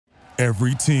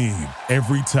Every team,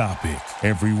 every topic,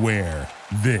 everywhere.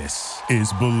 This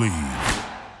is Believe.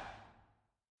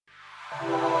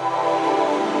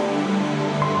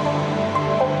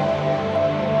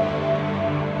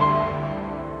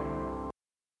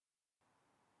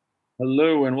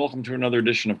 Hello and welcome to another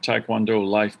edition of Taekwondo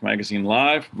Life Magazine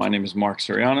Live. My name is Mark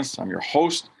Sorianis. I'm your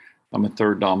host. I'm a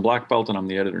third Dan black belt and I'm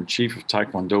the editor-in-chief of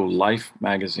Taekwondo Life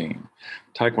Magazine.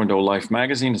 Taekwondo Life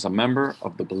Magazine is a member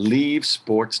of the Believe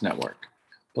Sports Network.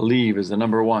 Believe is the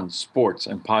 #1 sports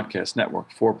and podcast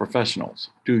network for professionals.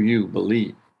 Do you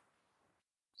believe?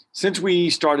 Since we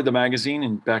started the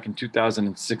magazine back in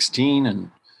 2016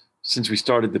 and since we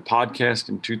started the podcast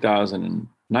in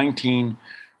 2019,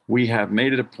 we have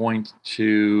made it a point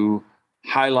to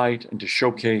highlight and to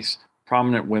showcase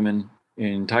prominent women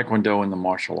in Taekwondo and the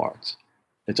martial arts.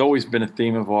 It's always been a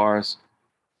theme of ours.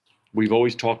 We've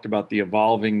always talked about the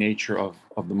evolving nature of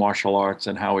the martial arts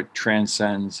and how it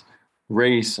transcends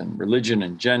race and religion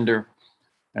and gender.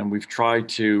 And we've tried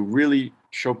to really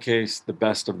showcase the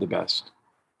best of the best.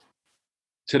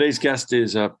 Today's guest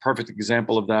is a perfect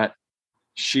example of that.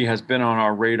 She has been on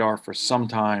our radar for some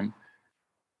time.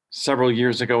 Several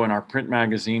years ago in our print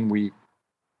magazine, we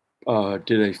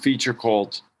did a feature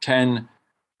called 10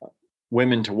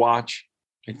 Women to Watch,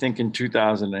 I think in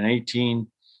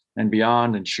 2018 and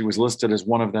beyond, and she was listed as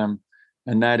one of them,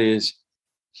 and that is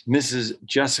Mrs.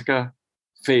 Jessica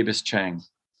Fabus Chang.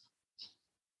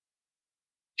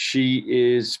 She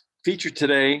is featured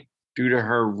today due to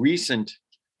her recent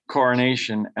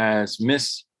coronation as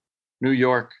Miss New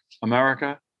York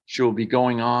America. She will be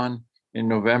going on in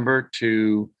November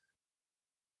to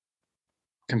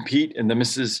compete in the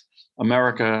Mrs.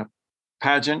 America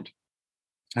pageant,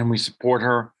 and we support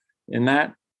her in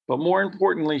that. But more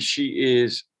importantly, she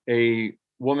is a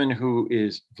woman who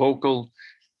is vocal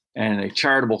and a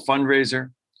charitable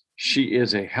fundraiser. She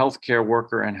is a healthcare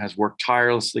worker and has worked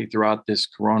tirelessly throughout this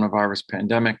coronavirus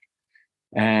pandemic.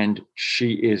 And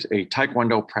she is a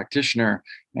Taekwondo practitioner,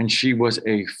 and she was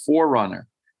a forerunner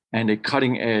and a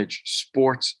cutting-edge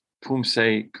sports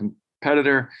Poomsae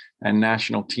competitor and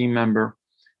national team member.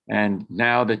 And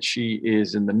now that she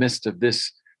is in the midst of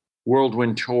this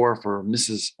whirlwind tour for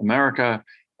Mrs. America,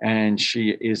 and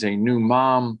she is a new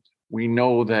mom, we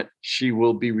know that she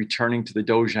will be returning to the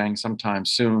Dojang sometime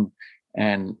soon,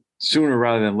 and sooner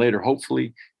rather than later,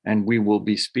 hopefully, and we will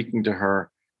be speaking to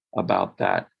her about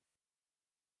that.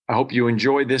 I hope you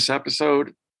enjoyed this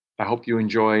episode. I hope you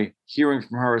enjoy hearing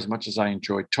from her as much as I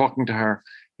enjoyed talking to her.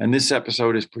 And this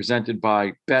episode is presented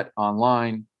by Bet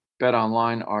Online. Bet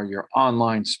Online are your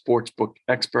online sportsbook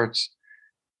experts.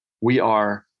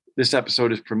 This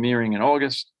episode is premiering in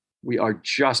August. We are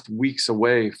just weeks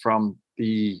away from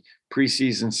the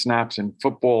preseason snaps in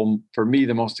football. For me,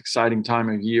 the most exciting time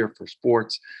of year for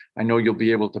sports. I know you'll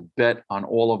be able to bet on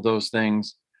all of those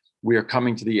things. We are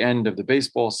coming to the end of the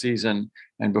baseball season,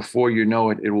 and before you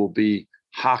know it, it will be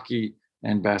hockey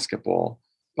and basketball.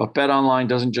 But Bet Online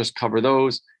doesn't just cover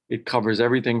those. It covers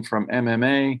everything from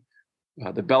MMA,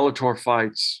 the Bellator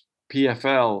fights,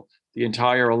 PFL, the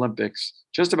entire Olympics,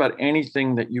 just about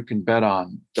anything that you can bet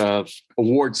on. The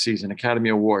award season, Academy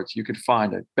Awards, you can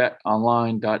find at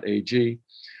betonline.ag.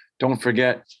 Don't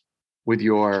forget, when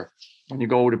you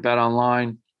go to Bet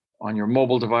Online on your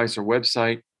mobile device or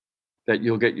website, that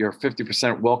you'll get your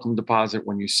 50% welcome deposit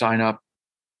when you sign up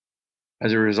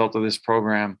as a result of this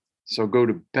program. So go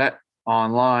to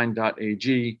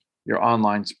betonline.ag, your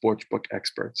online sportsbook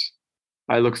experts.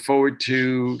 I look forward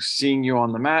to seeing you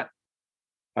on the mat.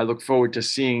 I look forward to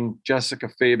seeing Jessica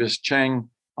Fabus Chang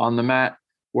on the mat,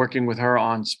 working with her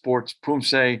on sports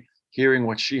Poomsae, hearing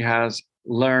what she has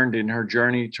learned in her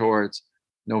journey towards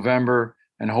November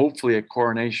and hopefully a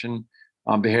coronation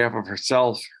on behalf of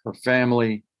herself, her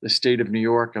family, the state of New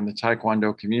York, and the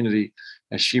Taekwondo community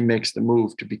as she makes the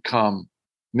move to become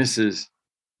Mrs.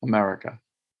 America.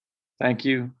 Thank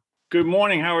you. Good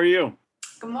morning. How are you?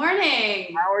 Good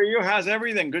morning. How are you? How's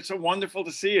everything? Good. So wonderful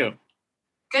to see you.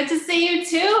 Good to see you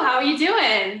too. How are you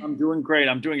doing? I'm doing great.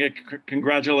 I'm doing it.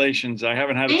 Congratulations. I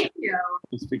haven't had a chance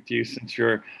to speak to you since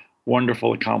your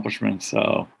wonderful accomplishments.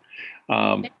 So,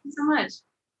 thank you so much.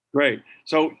 Great.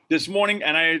 So this morning,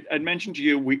 and I mentioned to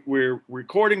you, we're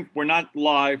recording. We're not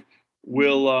live.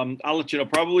 I'll let you know.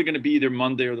 Probably going to be either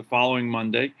Monday or the following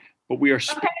Monday. But we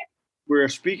are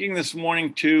speaking this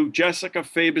morning to Jessica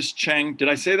Fabus Chang. Did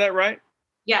I say that right?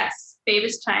 Yes,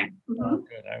 Fabus Chang. Mm-hmm. Oh,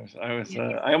 good.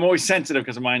 I am always sensitive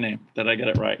because of my name that I get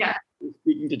it right. Yeah. We're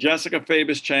speaking to Jessica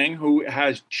Fabus Chang, who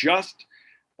has just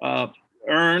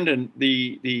earned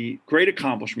the great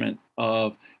accomplishment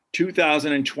of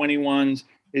 2021's.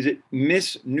 Is it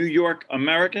Miss New York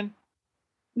American?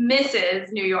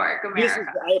 Mrs. New York,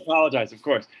 America. I apologize, of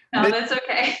course. No, that's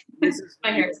okay.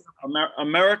 My hair is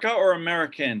America or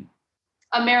American?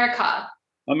 America.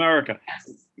 America.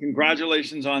 Yes.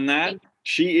 Congratulations on that.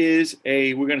 She is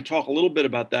we're going to talk a little bit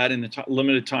about that in the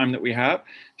limited time that we have.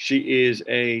 She is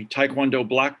a Taekwondo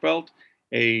black belt,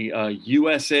 a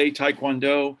USA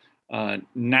Taekwondo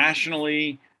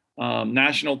national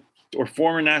or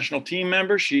former national team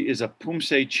member. She is a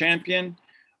Poomsae champion.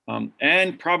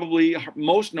 And probably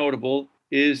most notable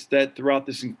is that throughout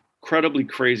this incredibly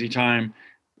crazy time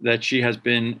that she has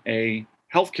been a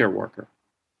healthcare worker.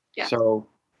 Yeah. So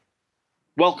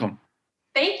welcome.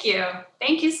 Thank you.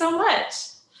 Thank you so much.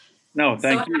 No,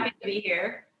 thank you. So happy to be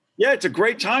here. Yeah, it's a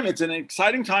great time. It's an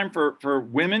exciting time for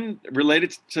women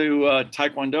related to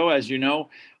Taekwondo. As you know,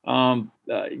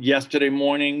 yesterday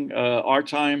morning, our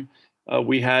time,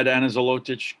 we had Anna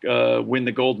Zolotic win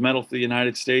the gold medal for the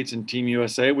United States in Team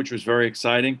USA, which was very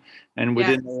exciting. And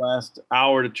within the last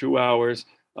hour to 2 hours,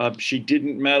 she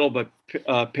didn't medal, but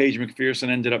Paige McPherson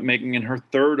ended up making in her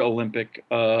third Olympic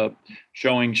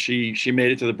showing. She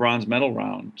made it to the bronze medal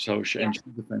round. So and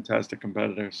she's a fantastic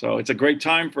competitor. So it's a great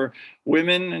time for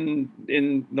women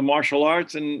in the martial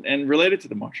arts and related to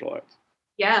the martial arts.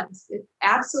 Yes, it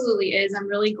absolutely is. I'm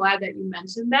really glad that you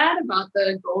mentioned that about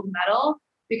the gold medal,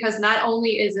 because not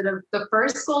only is it the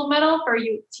first gold medal for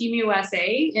Team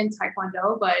USA in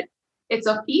Taekwondo, but it's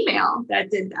a female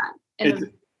that did that.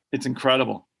 And it's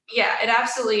incredible. Yeah, it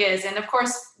absolutely is. And of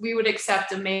course, we would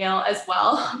accept a male as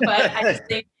well. But I just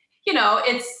think,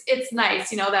 it's nice,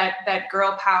 that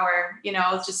girl power,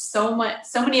 just so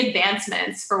many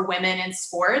advancements for women in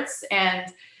sports.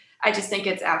 And I just think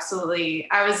it's absolutely,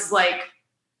 I was like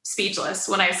speechless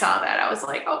when I saw that. I was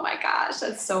like, oh my gosh,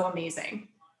 that's so amazing.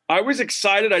 I was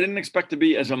excited. I didn't expect to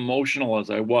be as emotional as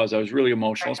I was. I was really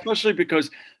emotional, especially because,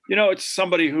 it's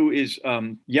somebody who is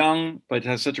young, but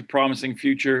has such a promising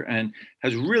future and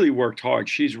has really worked hard.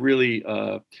 She's really,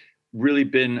 really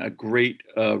been a great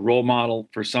role model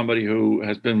for somebody who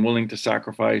has been willing to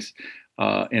sacrifice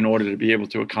in order to be able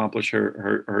to accomplish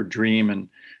her dream. And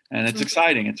it's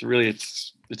exciting.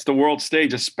 It's the world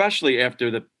stage, especially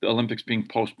after the Olympics being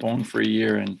postponed for a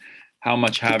year and how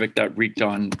much havoc that wreaked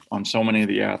on so many of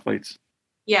the athletes.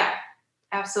 Yeah,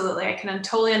 absolutely. I can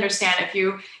totally understand if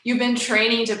you've been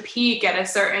training to peak at a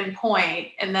certain point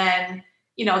and then,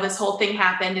 this whole thing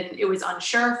happened and it was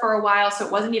unsure for a while. So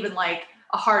it wasn't even like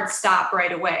a hard stop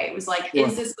right away. It was like,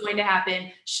 Is this going to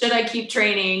happen? Should I keep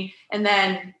training? And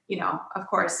then, of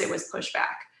course it was pushed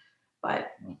back,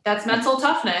 but that's mental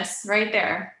toughness right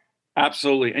there.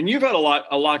 Absolutely. And you've had a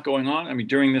lot going on. I mean,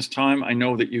 during this time, I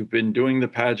know that you've been doing the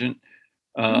pageant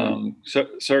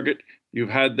circuit. You've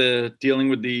had the dealing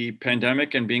with the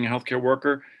pandemic and being a healthcare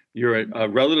worker. You're a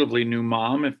relatively new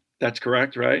mom, if that's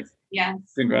correct, right? Yes.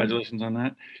 Congratulations on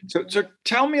that. So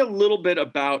tell me a little bit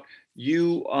about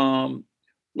you.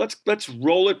 Let's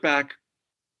roll it back,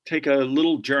 take a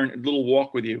little journey, a little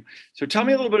walk with you. So tell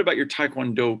me a little bit about your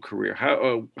Taekwondo career.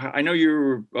 How I know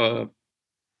you're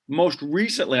most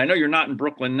recently, I know you're not in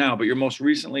Brooklyn now, but you're most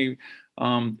recently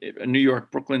a New York,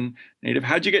 Brooklyn native.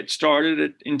 How'd you get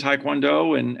started in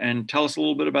Taekwondo and tell us a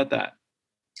little bit about that?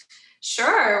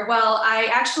 Sure. Well, I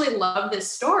actually love this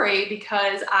story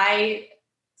because I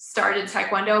started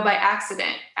Taekwondo by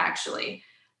accident, actually.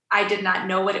 I did not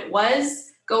know what it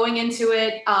was going into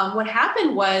it. What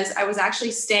happened was I was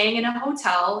actually staying in a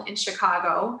hotel in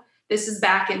Chicago. This is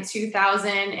back in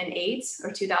 2008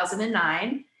 or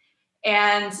 2009.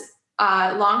 And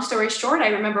long story short, I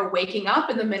remember waking up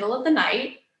in the middle of the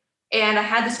night and I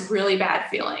had this really bad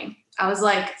feeling. I was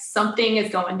like, something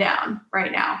is going down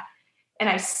right now. And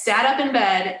I sat up in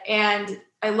bed and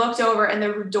I looked over and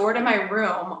the door to my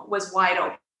room was wide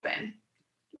open.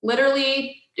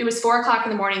 Literally, it was 4:00 in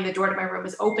the morning. The door to my room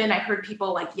was open. I heard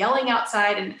people like yelling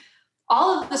outside, and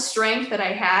all of the strength that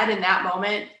I had in that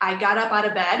moment, I got up out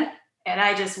of bed and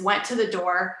I just went to the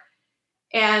door.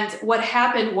 And what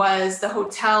happened was the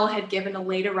hotel had given a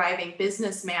late arriving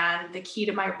businessman the key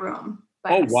to my room.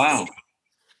 Oh, wow.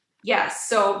 Yes.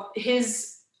 So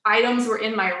his items were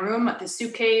in my room. The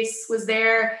suitcase was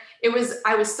there.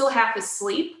 I was still half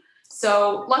asleep.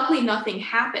 So luckily nothing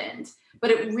happened, but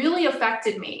it really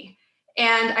affected me.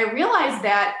 And I realized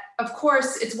that, of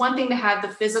course, it's one thing to have the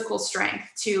physical strength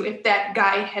if that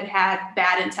guy had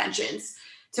bad intentions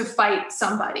to fight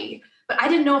somebody. But I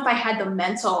didn't know if I had the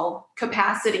mental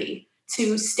capacity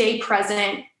to stay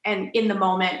present and in the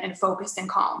moment and focused and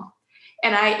calm.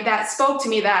 And that spoke to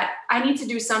me that I need to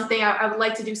do something. I would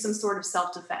like to do some sort of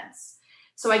self-defense.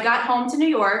 So I got home to New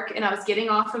York and I was getting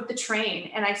off of the train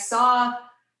and I saw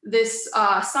this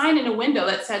sign in a window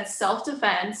that said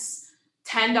self-defense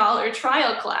 $10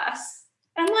 trial class.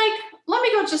 And I'm like, let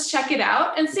me go just check it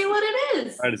out and see what it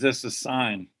is. Right, is this a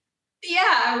sign?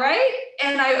 Yeah, right.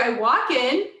 And I walk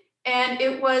in, and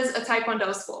it was a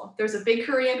Taekwondo school. There's a big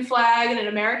Korean flag and an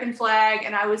American flag.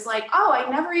 And I was like, oh, I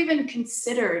never even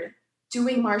considered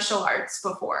doing martial arts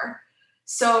before.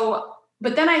 So,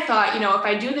 but then I thought, if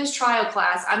I do this trial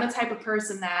class, I'm the type of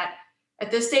person that at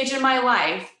this stage in my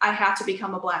life, I have to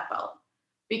become a black belt,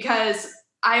 because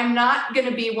I'm not going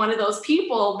to be one of those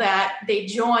people that they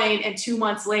join and 2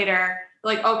 months later,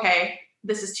 like, okay,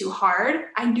 this is too hard.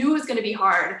 I knew it was going to be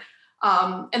hard.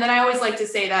 And then I always like to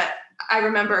say that I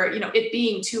remember, it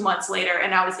being 2 months later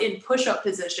and I was in push-up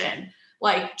position,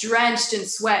 like drenched in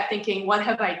sweat, thinking, what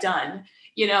have I done?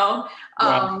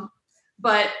 Wow.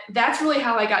 But that's really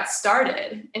how I got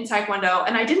started in Taekwondo.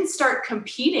 And I didn't start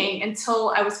competing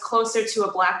until I was closer to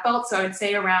a black belt. So I would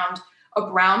say around a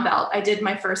brown belt. I did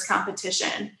my first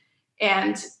competition,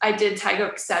 and I did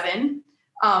Taeguk 7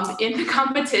 in the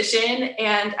competition,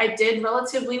 and I did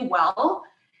relatively well.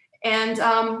 And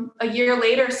a year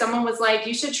later, someone was like,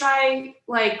 you should try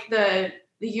like the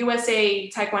USA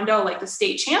Taekwondo, like the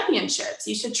state championships.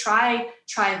 You should try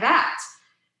that.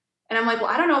 And I'm like, well,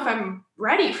 I don't know if I'm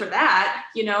ready for that,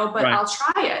 but right. I'll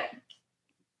try it.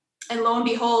 And lo and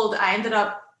behold, I ended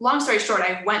up, long story short,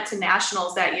 I went to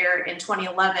nationals that year in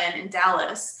 2011 in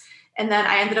Dallas. And then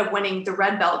I ended up winning the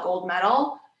red belt gold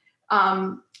medal.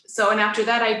 And after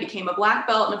that, I became a black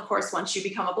belt. And of course, once you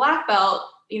become a black belt,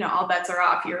 all bets are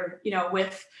off. You're,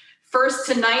 with 1st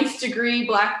to 9th degree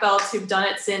black belts who've done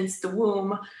it since the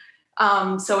womb.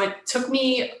 So it took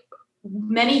me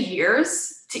many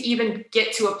years to even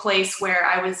get to a place where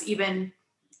I was even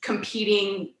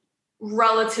competing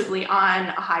relatively on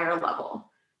a higher level,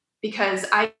 because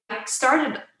I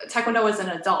started Taekwondo as an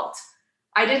adult.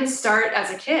 I didn't start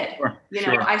as a kid.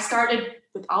 Sure. I started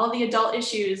with all of the adult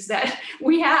issues that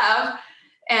we have.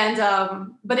 And,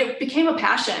 but it became a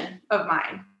passion of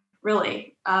mine,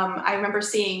 really. I remember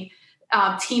seeing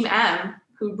Team M,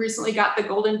 who recently got the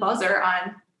golden buzzer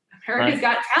on America's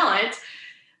Got Talent.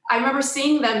 I remember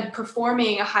seeing them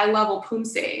performing a high-level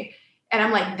Poomsae, and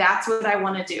I'm like, that's what I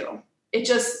want to do. It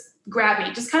just grabbed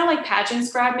me, just kind of like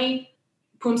pageants grabbed me.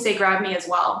 Poomsae grabbed me as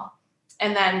well.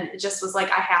 And then it just was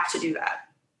like, I have to do that.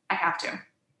 I have to.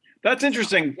 That's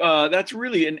interesting. That's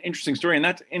really an interesting story. And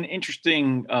that's an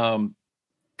interesting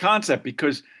concept,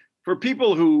 because for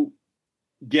people who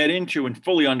get into and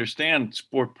fully understand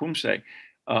sport Poomsae,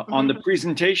 on the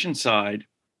presentation side,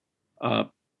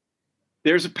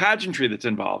 there's a pageantry that's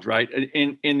involved, right?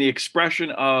 In the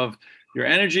expression of your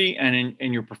energy and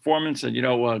in your performance. And,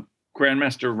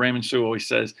 Grandmaster Raymond Sue always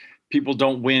says people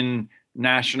don't win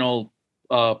national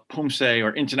Poomsae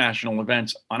or international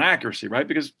events on accuracy, right?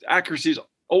 Because accuracy is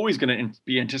always going to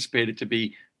be anticipated to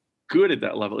be good at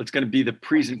that level. It's going to be the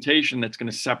presentation that's going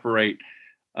to separate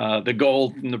the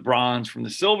gold from the bronze from the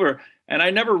silver. And I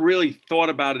never really thought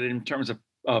about it in terms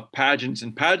of pageants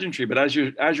and pageantry, but as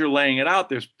you're laying it out,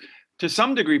 there's to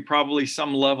some degree probably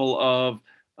some level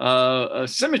of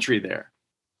symmetry there.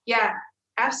 Yeah,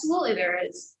 absolutely there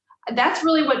is. That's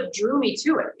really what drew me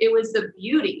to it. It was the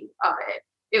beauty of it.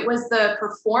 It was the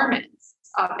performance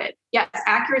of it. Yes,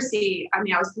 accuracy. I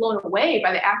mean, I was blown away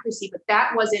by the accuracy, but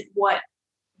that wasn't what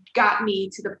got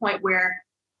me to the point where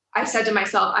I said to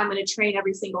myself, I'm going to train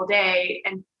every single day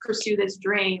and pursue this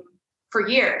dream for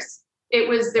years. There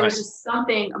was just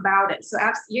something about it. So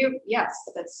yes,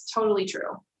 that's totally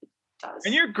true. It does.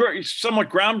 And you're somewhat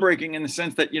groundbreaking in the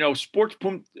sense that, sports,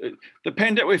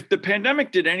 if the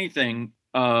pandemic did anything,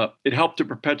 it helped to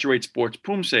perpetuate sports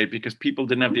Poomsae, because people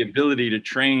didn't have the ability to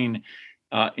train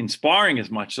in sparring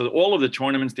as much. So all of the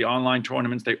tournaments, the online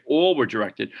tournaments, they all were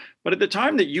directed. But at the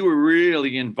time that you were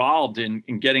really involved in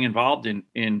getting involved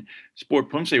in sport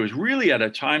Poomsae, it was really at a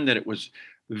time that it was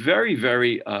very,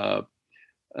 very,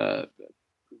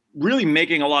 really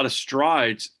making a lot of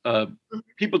strides.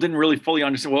 People didn't really fully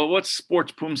understand, well, what's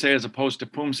sports Poomsae as opposed to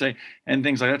Poomsae and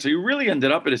things like that. So you really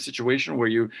ended up in a situation where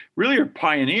you really are a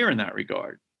pioneer in that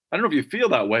regard. I don't know if you feel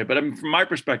that way, but I mean, from my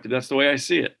perspective, that's the way I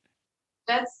see it.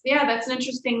 That's an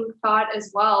interesting thought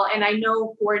as well. And I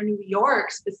know for New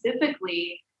York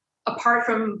specifically, apart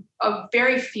from a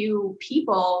very few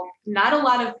people, not a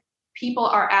lot of people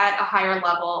are at a higher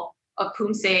level of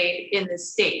Poomsae in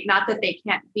this state. Not that they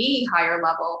can't be higher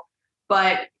level,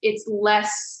 but it's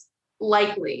less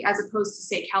likely as opposed to,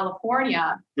 say,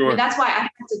 California. Sure. And that's why I had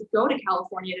to go to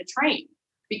California to train,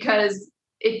 because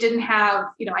it didn't have,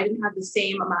 I didn't have the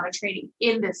same amount of training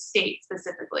in this state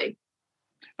specifically.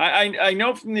 I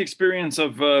know from the experience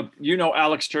of,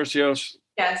 Alex Tercios,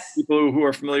 Yes. People who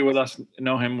are familiar with us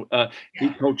know him. He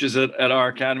coaches at our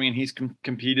academy, and he's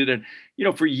competed. And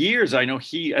for years, I know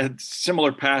he had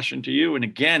similar passion to you. And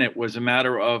again, it was a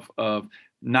matter of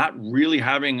not really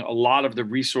having a lot of the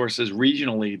resources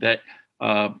regionally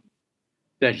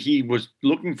that he was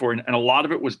looking for, and a lot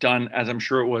of it was done, as I'm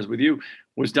sure it was with you,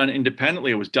 was done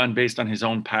independently. It was done based on his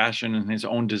own passion and his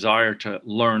own desire to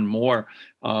learn more.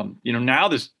 Now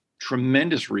there's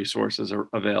tremendous resources are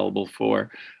available for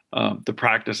the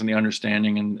practice and the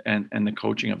understanding and the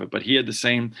coaching of it. But he had the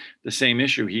same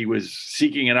issue. He was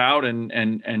seeking it out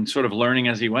and sort of learning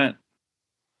as he went.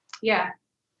 Yeah,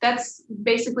 that's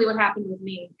basically what happened with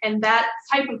me. And that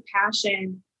type of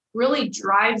passion really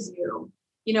drives you.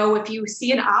 If you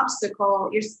see an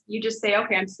obstacle, you just say,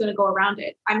 okay, I'm just going to go around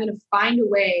it. I'm going to find a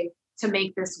way to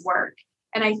make this work.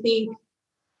 And I think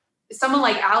someone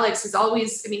like Alex is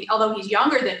always, although he's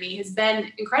younger than me, has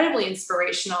been incredibly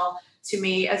inspirational to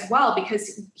me as well,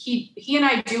 because he and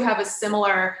I do have a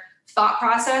similar thought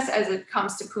process as it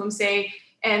comes to Poomsae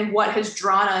and what has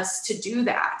drawn us to do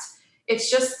that.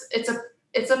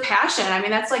 It's a passion.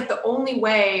 That's like the only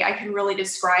way I can really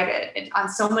describe it on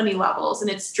so many levels. And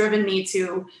it's driven me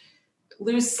to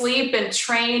lose sleep and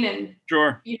train and,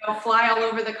 sure, fly all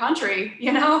over the country,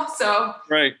 so.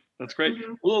 Right. That's great.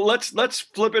 Mm-hmm. Well, let's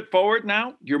flip it forward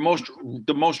now.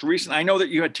 The most recent, I know that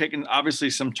you had taken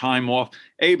obviously some time off,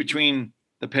 between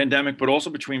the pandemic, but also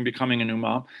between becoming a new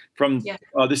mom.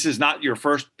 This is not your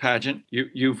first pageant.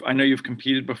 I know you've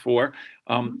competed before.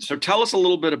 So tell us a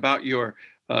little bit about your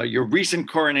recent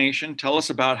coronation. Tell us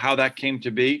about how that came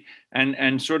to be,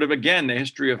 and sort of, again, the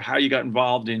history of how you got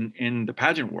involved in the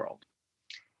pageant world.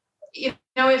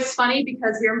 It's funny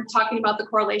because we were talking about the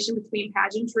correlation between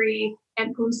pageantry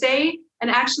and Poomsae. And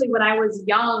actually, when I was a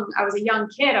young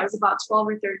kid, I was about 12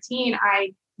 or 13,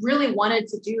 I really wanted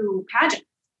to do pageants.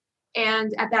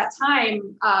 And at that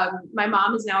time, my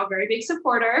mom is now a very big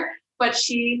supporter, but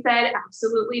she said,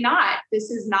 absolutely not.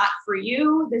 This is not for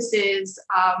you. This is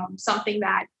something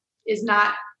that is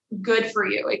not good for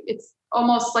you. It's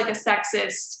almost like a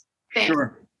sexist thing.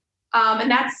 Sure.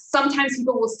 And that's, sometimes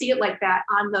people will see it like that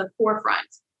on the forefront,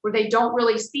 where they don't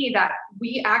really see that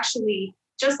we actually,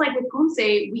 just like with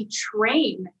Poomsae, we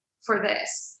train for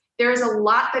this. There's a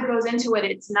lot that goes into it.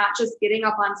 It's not just getting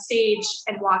up on stage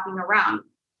and walking around.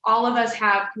 All of us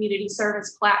have community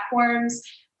service platforms.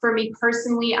 For me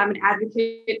personally, I'm an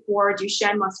advocate for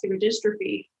Duchenne muscular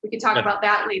dystrophy. We could talk about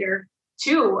that later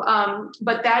too.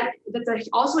 But that's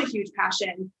also a huge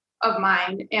passion of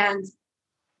mine. And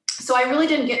so I really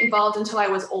didn't get involved until I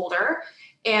was older.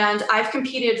 And I've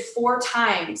competed 4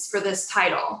 times for this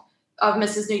title of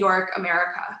Mrs. New York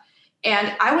America.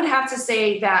 And I would have to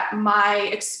say that my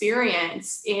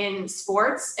experience in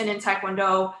sports and in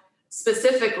Taekwondo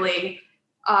specifically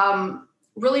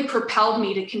really propelled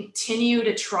me to continue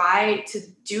to try to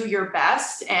do your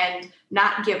best and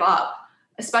not give up,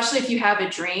 especially if you have a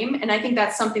dream. And I think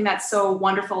that's something that's so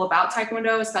wonderful about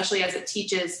Taekwondo, especially as it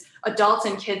teaches adults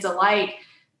and kids alike,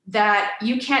 that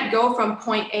you can't go from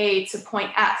point A to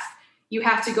point F. You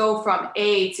have to go from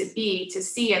A to B to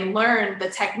C and learn the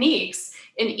techniques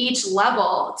in each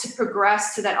level to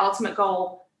progress to that ultimate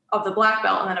goal of the black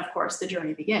belt. And then, of course, the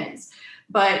journey begins.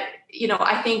 But,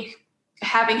 I think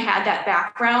having had that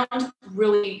background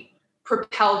really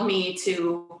propelled me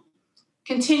to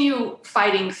continue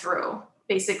fighting through,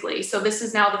 basically. So this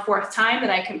is now the 4th time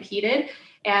that I competed,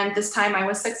 and this time I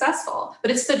was successful. But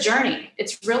it's the journey.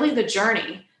 It's really the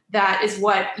journey that is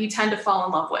what you tend to fall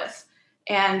in love with.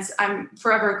 And I'm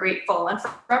forever grateful and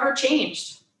forever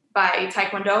changed by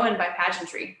Taekwondo and by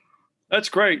pageantry. That's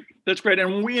great.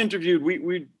 And when we interviewed,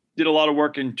 we did a lot of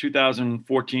work in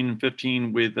 2014 and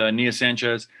 15 with Nia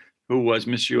Sanchez, who was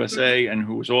Miss USA and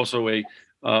who was also a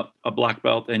black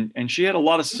belt. And she had a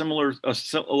lot of similar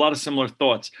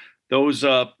thoughts. Those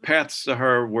paths to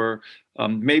her were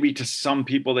maybe, to some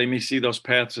people, they may see those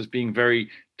paths as being very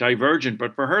divergent,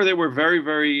 but for her, they were very,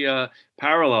 very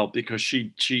parallel, because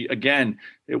she again,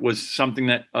 it was something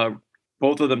that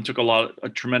both of them took a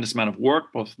tremendous amount of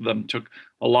work. Both of them took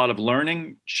a lot of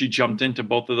learning. She jumped into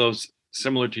both of those,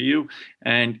 similar to you,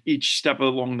 and each step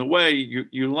along the way,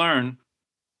 you learn.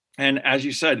 And as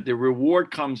you said, the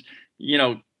reward comes,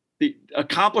 the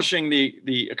accomplishment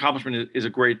is a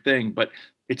great thing, but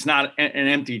it's not an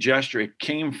empty gesture. It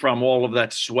came from all of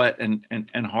that sweat and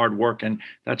hard work. And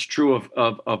that's true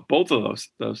of both of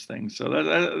those things. So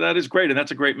that is great. And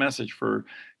that's a great message for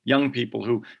young people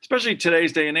who, especially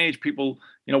today's day and age, people,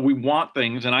 we want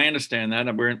things, and I understand that,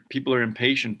 and people are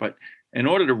impatient, but in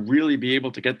order to really be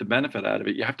able to get the benefit out of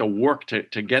it, you have to work to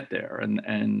get there,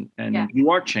 and you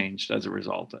are changed as a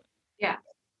result. Yeah.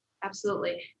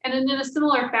 Absolutely. And in a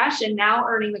similar fashion, now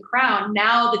earning the crown,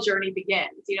 now the journey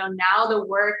begins. Now the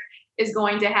work is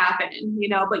going to happen,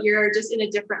 but you're just in a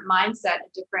different mindset, a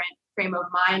different frame of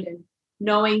mind, and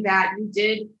knowing that you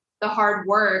did the hard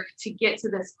work to get to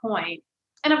this point.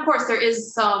 And of course, there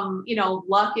is some,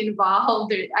 luck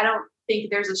involved. I don't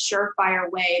think there's a surefire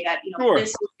way that, Sure. This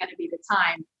is going to be the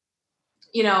time.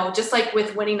 Just like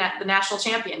with winning the national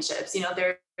championships,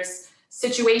 there's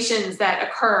situations that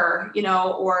occur,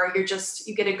 or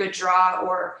you get a good draw,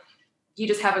 or you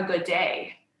just have a good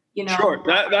day, Sure.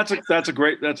 That's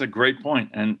a great point.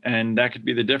 And that could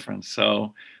be the difference.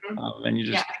 So, and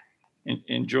you just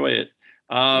enjoy it.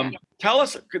 Tell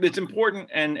us, it's important,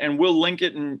 and we'll link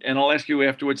it, and I'll ask you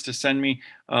afterwards to send me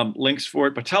links for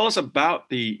it, but tell us about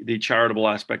the charitable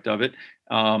aspect of it.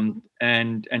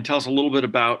 And tell us a little bit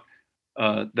about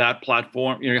that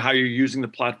platform, how you're using the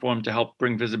platform to help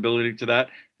bring visibility to that,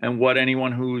 and what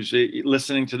anyone who's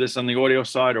listening to this on the audio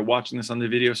side or watching this on the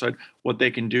video side, what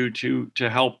they can do to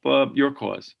help your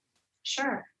cause.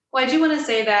 Sure. Well, I do want to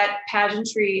say that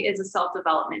pageantry is a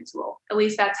self-development tool. At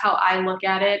least that's how I look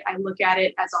at it. I look at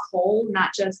it as a whole,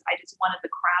 not just I just wanted the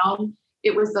crown.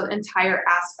 It was the entire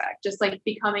aspect. Just like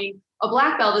becoming a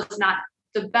black belt is not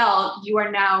the belt. You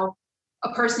are now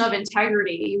a person of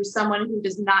integrity. You're someone who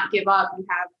does not give up.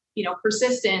 You have,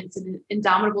 persistence and an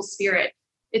indomitable spirit.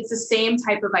 It's the same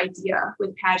type of idea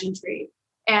with pageantry.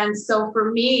 And so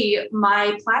for me,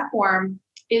 my platform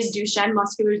is Duchenne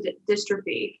muscular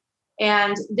dystrophy.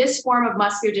 And this form of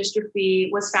muscular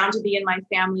dystrophy was found to be in my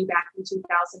family back in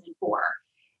 2004.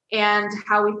 And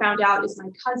how we found out is my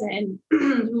cousin,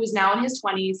 who is now in his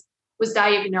 20s, was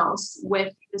diagnosed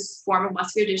with this form of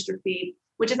muscular dystrophy,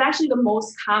 which is actually the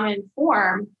most common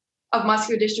form of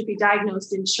muscular dystrophy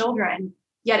diagnosed in children,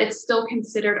 yet it's still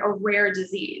considered a rare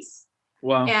disease.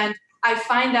 Wow. And I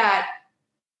find that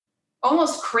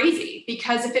almost crazy,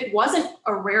 because if it wasn't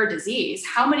a rare disease,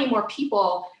 how many more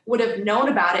people would have known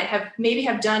about it,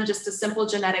 have done just a simple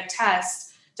genetic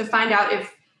test to find out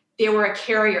if they were a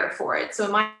carrier for it. So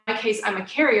in my case, I'm a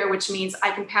carrier, which means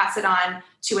I can pass it on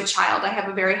to a child. I have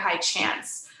a very high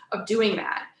chance of doing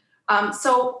that.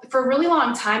 So for a really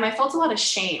long time, I felt a lot of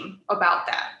shame about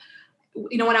that.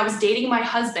 When I was dating my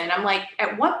husband, I'm like,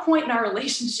 at what point in our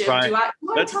relationship do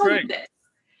I tell you this?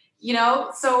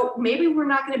 So maybe we're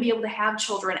not going to be able to have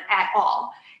children at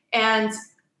all. And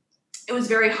it was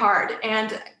very hard.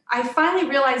 And I finally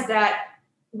realized that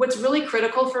what's really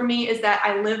critical for me is that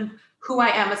I live who I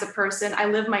am as a person. I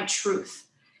live my truth.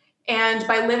 And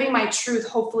by living my truth,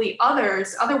 hopefully other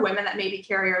women that may be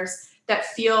carriers that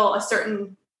feel a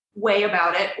certain way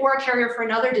about it, or a carrier for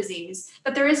another disease,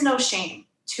 that there is no shame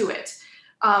to it.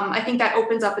 I think that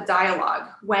opens up a dialogue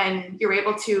when you're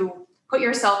able to put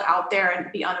yourself out there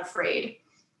and be unafraid.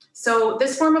 So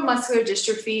this form of muscular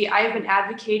dystrophy, I have been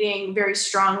advocating very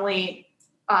strongly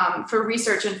for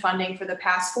research and funding for the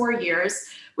past 4 years,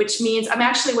 which means I'm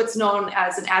actually what's known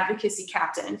as an advocacy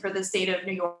captain for the state of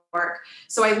New York.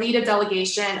 So I lead a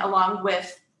delegation along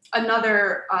with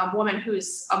another woman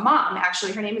who's a mom,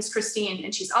 actually. Her name is Christine,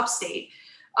 and she's upstate.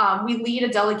 We lead a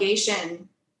delegation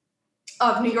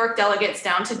of New York delegates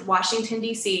down to Washington,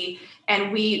 D.C.,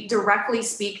 and we directly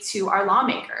speak to our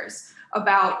lawmakers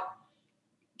about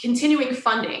continuing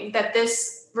funding, that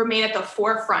this remain at the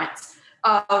forefront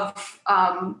of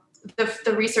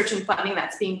the research and funding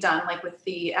that's being done, like with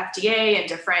the FDA and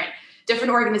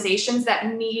different organizations that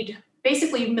need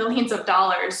basically millions of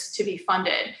dollars to be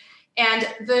funded. And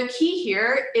the key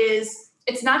here is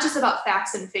it's not just about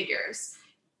facts and figures.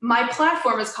 My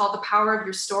platform is called The Power of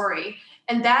Your Story.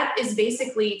 And that is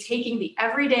basically taking the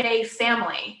everyday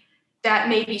family that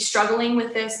may be struggling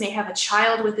with this, may have a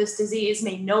child with this disease,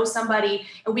 may know somebody,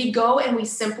 and we go and we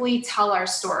simply tell our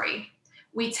story.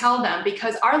 We tell them,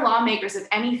 because our lawmakers, if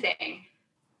anything,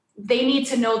 they need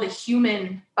to know the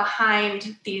human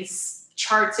behind these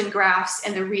charts and graphs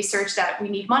and the research that we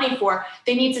need money for.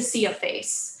 They need to see a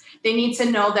face. They need to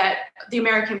know that the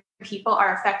American people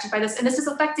are affected by this, and this is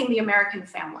affecting the American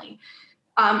family.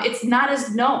 It's not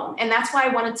as known. And that's why I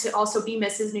wanted to also be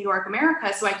Mrs. New York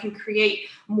America, so I can create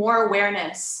more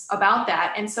awareness about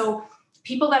that. And so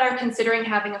people that are considering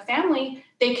having a family,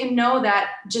 they can know that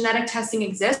genetic testing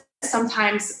exists.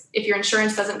 Sometimes if your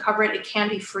insurance doesn't cover it, it can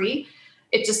be free.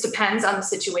 It just depends on the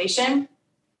situation.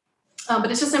 But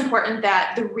it's just important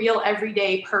that the real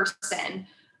everyday person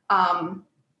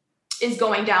is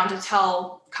going down to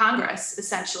tell Congress,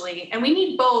 essentially. And we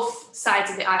need both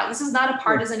sides of the aisle. This is not a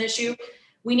partisan issue.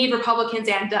 We need Republicans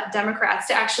and Democrats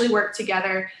to actually work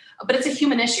together. But it's a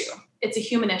human issue. It's a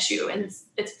human issue, and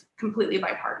it's completely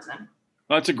bipartisan.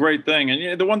 That's a great thing.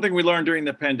 And the one thing we learned during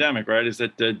the pandemic, right, is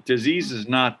that the disease is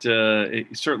not, it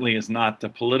certainly is not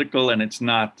political, and it's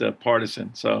not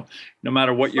partisan. So no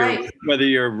matter what Right. whether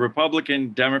you're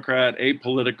Republican, Democrat,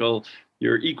 apolitical,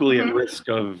 you're equally at Mhm. risk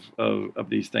of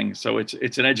these things. So it's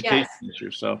an education Yes.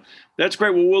 issue. So that's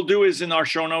great. What we'll do is in our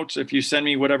show notes, if you send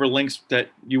me whatever links that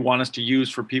you want us to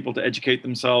use for people to educate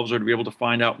themselves or to be able to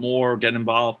find out more or get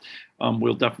involved,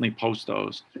 we'll definitely post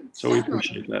those. So we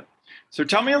appreciate that. So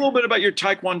tell me a little bit about your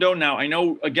Taekwondo now. I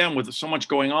know, again, with so much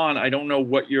going on, I don't know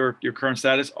what your current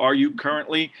status. Are you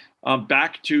currently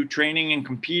back to training and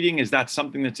competing? Is that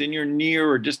something that's in your near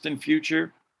or distant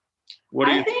future? What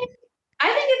do you I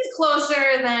think it's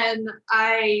closer than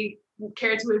I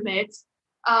care to admit.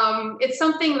 It's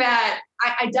something that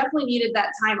I definitely needed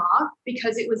that time off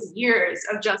because it was years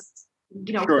of just,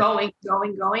 Sure. going,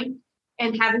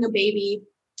 and having a baby.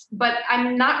 But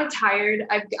I'm not retired.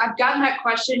 I've gotten that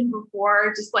question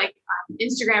before, just like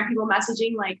Instagram people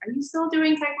messaging, like, "Are you still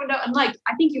doing Taekwondo?" And like,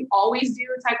 I think you always do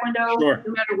Taekwondo, Sure.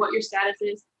 no matter what your status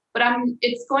is. But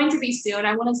it's going to be soon.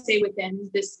 I want to say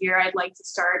within this year, I'd like to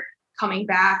start coming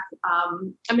back. I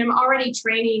mean, I'm already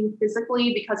training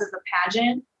physically because of the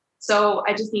pageant. So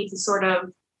I just need to sort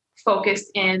of focus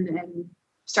in and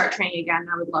start training again.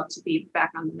 I would love to be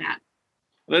back on the mat.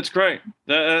 That's great.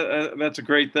 That's a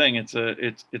great thing. It's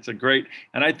a great,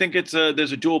 and I think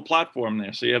there's a dual platform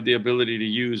there. So you have the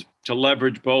ability to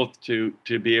leverage both to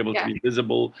be able to be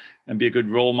visible and be a good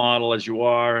role model as you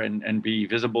are, and be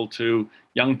visible to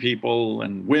young people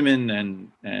and women and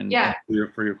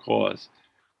for your cause.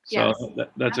 So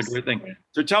that's a great thing.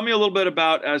 So tell me a little bit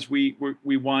about, as we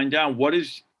wind down, what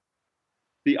is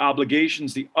the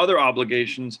other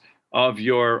obligations of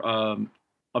your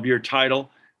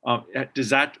title? Does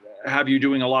that have you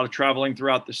doing a lot of traveling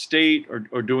throughout the state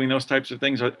or doing those types of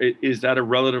things? Is that a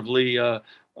relatively a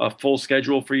full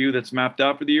schedule for you that's mapped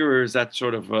out for the year, or is that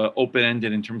sort of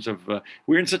open-ended in terms of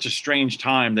we're in such a strange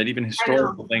time that even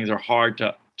historical things are hard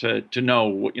to know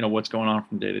what's going on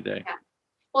from day to day? Yeah.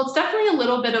 Well, it's definitely a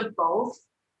little bit of both,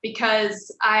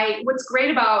 because what's great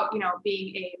about,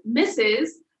 being a Mrs.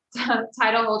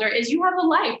 title holder is you have a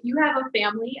life, you have a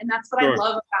family. And that's what I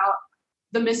love about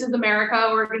the Mrs.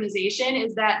 America organization,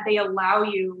 is that they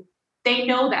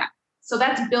know that. So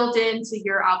that's built into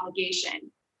your obligation.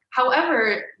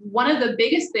 However, one of the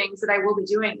biggest things that I will be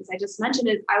doing, as I just mentioned,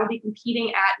 is I will be competing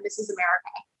at Mrs.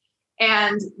 America.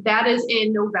 And that is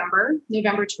in November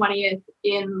 20th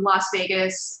in Las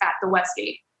Vegas at the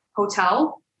Westgate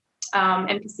Hotel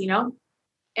and Casino.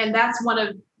 And that's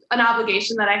an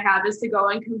obligation that I have, is to go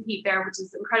and compete there, which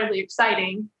is incredibly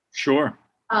exciting. Sure.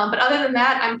 But other than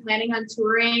that, I'm planning on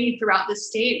touring throughout the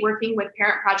state, working with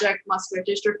Parent Project Muscular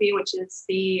Dystrophy, which is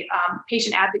the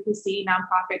patient advocacy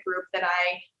nonprofit group that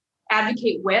I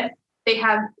advocate with. They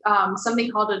have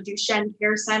something called a Duchenne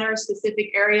Care Center,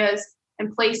 specific areas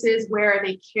and places where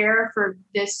they care for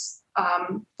this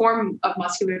form of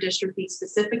muscular dystrophy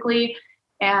specifically.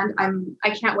 And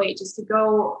I can't wait just to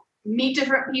go meet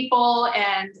different people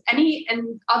and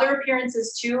other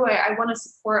appearances too. I want to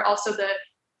support also the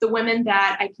women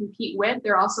that I compete with.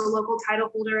 They're also local title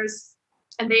holders,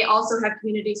 and they also have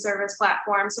community service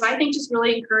platforms. So I think just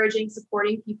really encouraging,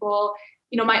 supporting people,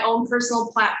 my own personal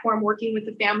platform, working with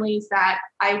the families that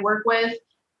I work with,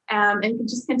 and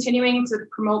just continuing to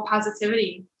promote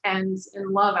positivity and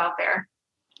love out there.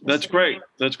 That's great.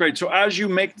 That's great. So as you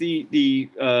make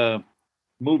the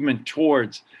movement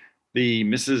towards the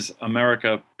Mrs.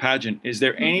 America pageant, is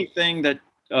there anything that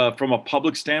from a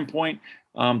public standpoint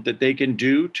that they can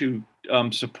do to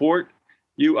support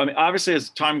you? I mean, obviously, as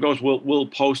time goes, we'll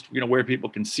post, where people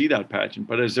can see that pageant.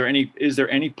 But is there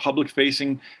any public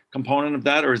facing component of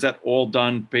that, or is that all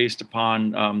done based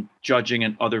upon judging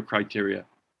and other criteria?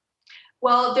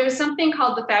 Well, there's something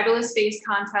called the Fabulous Face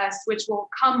Contest, which will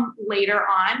come later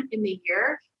on in the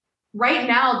year. Right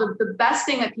now, the best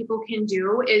thing that people can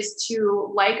do is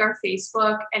to like our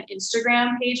Facebook and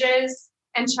Instagram pages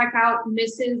and check out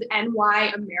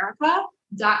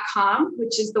MrsNYAmerica.com,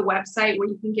 which is the website where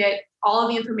you can get all of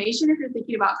the information. If you're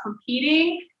thinking about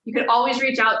competing, you can always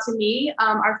reach out to me.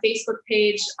 Our Facebook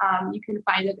page, you can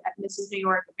find it at Mrs. New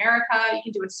York America. You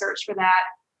can do a search for that,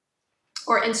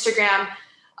 or Instagram.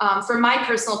 For my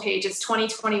personal page, it's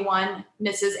 2021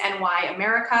 Mrs. NY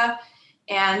America.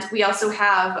 And we also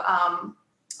have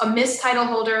a Miss title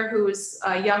holder who's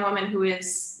a young woman who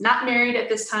is not married at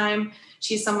this time.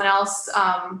 She's someone else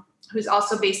who's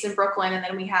also based in Brooklyn. And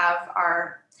then we have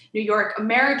our New York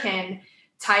American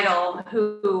title,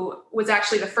 who was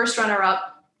actually the first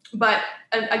runner-up. But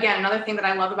again, another thing that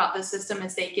I love about this system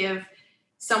is they give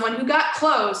someone who got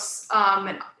close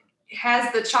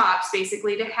has the chops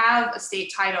basically to have a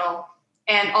state title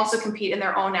and also compete in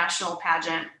their own national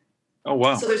pageant. Oh,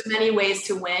 wow. So there's many ways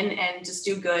to win and just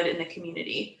do good in the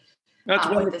community. That's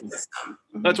wonderful.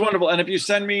 That's wonderful. And if you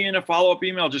send me in a follow-up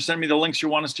email, just send me the links you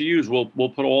want us to use. We'll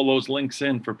put all those links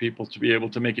in for people to be able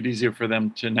to make it easier for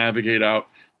them to navigate out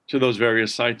to those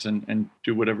various sites and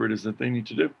do whatever it is that they need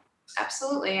to do.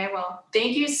 Absolutely, I will.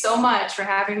 Thank you so much for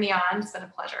having me on. It's been a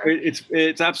pleasure.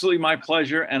 It's absolutely my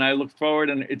pleasure, and I look forward.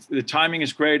 And the timing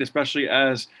is great, especially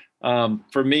as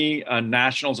for me,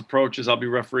 Nationals approaches. I'll be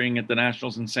refereeing at the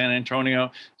Nationals in San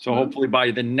Antonio, so hopefully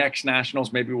by the next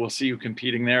Nationals, maybe we'll see you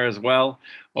competing there as well,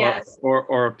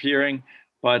 or appearing.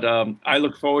 But I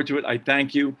look forward to it. I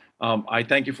thank you. I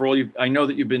thank you for all you. I know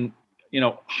that you've been,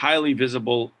 highly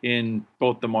visible in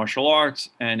both the martial arts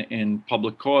and in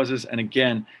public causes, and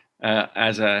again.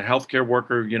 As a healthcare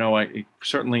worker, I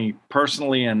certainly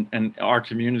personally and our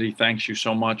community thanks you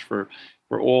so much for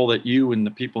all that you and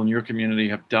the people in your community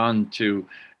have done to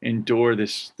endure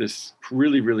this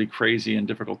really, really crazy and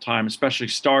difficult time, especially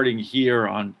starting here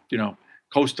on,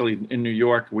 coastally in New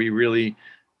York. The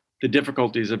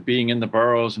difficulties of being in the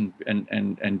boroughs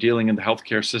and dealing in the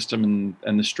healthcare system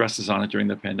and the stresses on it during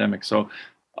the pandemic. So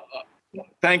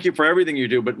thank you for everything you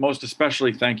do, but most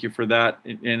especially thank you for that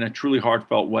in a truly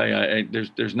heartfelt way.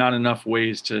 There's not enough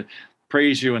ways to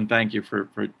praise you and thank you for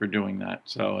doing that.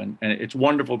 So, and it's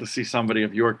wonderful to see somebody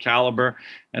of your caliber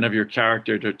and of your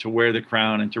character to wear the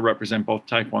crown and to represent both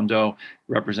Taekwondo,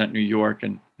 represent New York,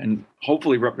 and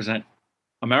hopefully represent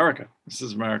America. This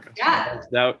is America. Yeah,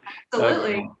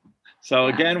 absolutely. So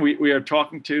again, we are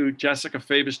talking to Jessica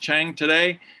Fabus-Cheng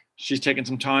today. She's taken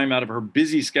some time out of her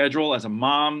busy schedule as a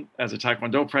mom, as a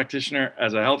Taekwondo practitioner,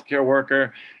 as a healthcare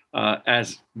worker,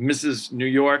 as Mrs. New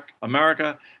York,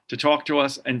 America, to talk to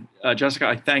us. And Jessica,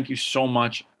 I thank you so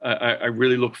much. I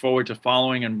really look forward to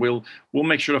following, and we'll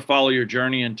make sure to follow your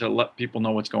journey and to let people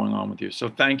know what's going on with you. So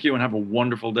thank you, and have a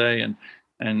wonderful day, and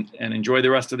enjoy the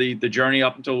rest of the journey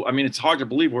up until. I mean, it's hard to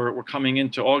believe we're coming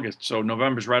into August, so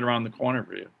November's right around the corner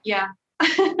for you. Yeah.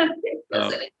 Oh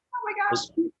my gosh.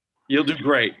 You'll do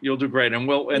great. You'll do great. And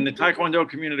the Taekwondo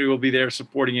community will be there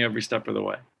supporting you every step of the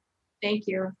way. Thank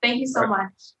you. Thank you so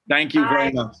much. Thank you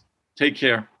very much. Take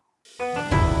care.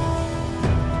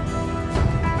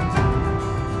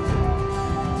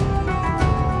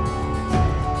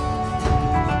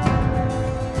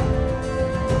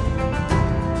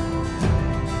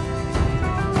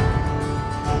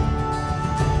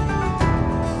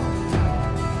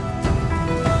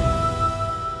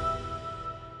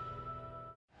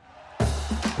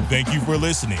 Thank you for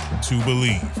listening to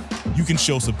Believe. You can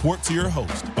show support to your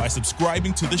host by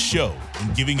subscribing to the show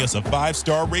and giving us a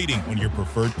 5-star rating on your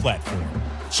preferred platform.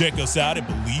 Check us out at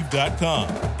Believe.com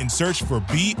and search for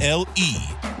BLEAV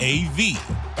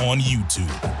on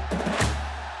YouTube.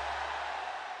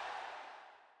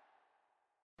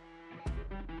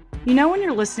 You know when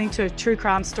you're listening to a true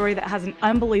crime story that has an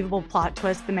unbelievable plot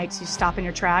twist that makes you stop in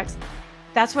your tracks?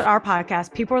 That's what our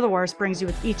podcast, People Are the Worst, brings you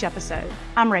with each episode.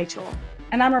 I'm Rachel.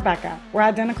 And I'm Rebecca. We're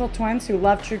identical twins who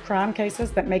love true crime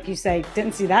cases that make you say,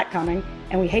 didn't see that coming,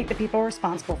 and we hate the people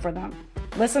responsible for them.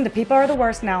 Listen to People Are the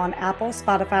Worst now on Apple,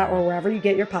 Spotify, or wherever you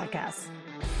get your podcasts.